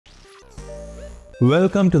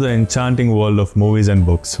Welcome to the enchanting world of movies and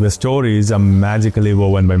books, where stories are magically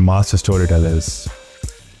woven by master storytellers.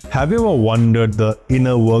 Have you ever wondered the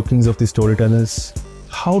inner workings of the storytellers?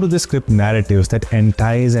 How do they script narratives that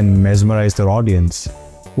entice and mesmerize their audience?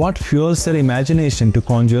 What fuels their imagination to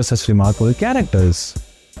conjure such remarkable characters?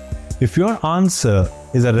 If your answer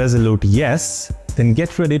is a resolute yes, then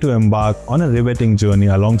get ready to embark on a riveting journey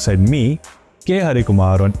alongside me, K Hari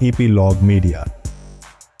Kumar, on Ep.Log Media.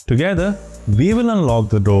 Together, we will unlock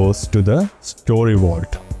the doors to the Story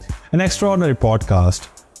Vault, an extraordinary podcast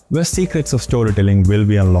where secrets of storytelling will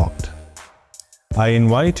be unlocked. I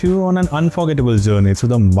invite you on an unforgettable journey through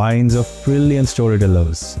the minds of brilliant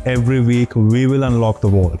storytellers. Every week, we will unlock the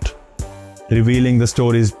vault, revealing the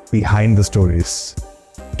stories behind the stories.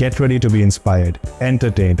 Get ready to be inspired,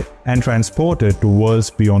 entertained, and transported to worlds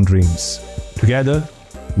beyond dreams. Together,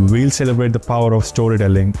 we'll celebrate the power of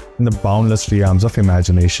storytelling in the boundless realms of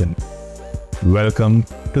imagination. Welcome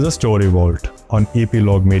to the Story Vault on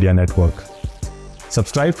Ep.Log Media Network.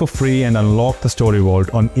 Subscribe for free and unlock the Story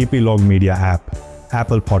Vault on Ep.Log Media app,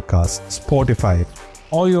 Apple Podcasts, Spotify,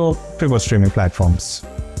 or your preferred streaming platforms.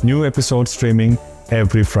 New episodes streaming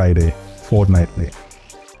every Friday, fortnightly.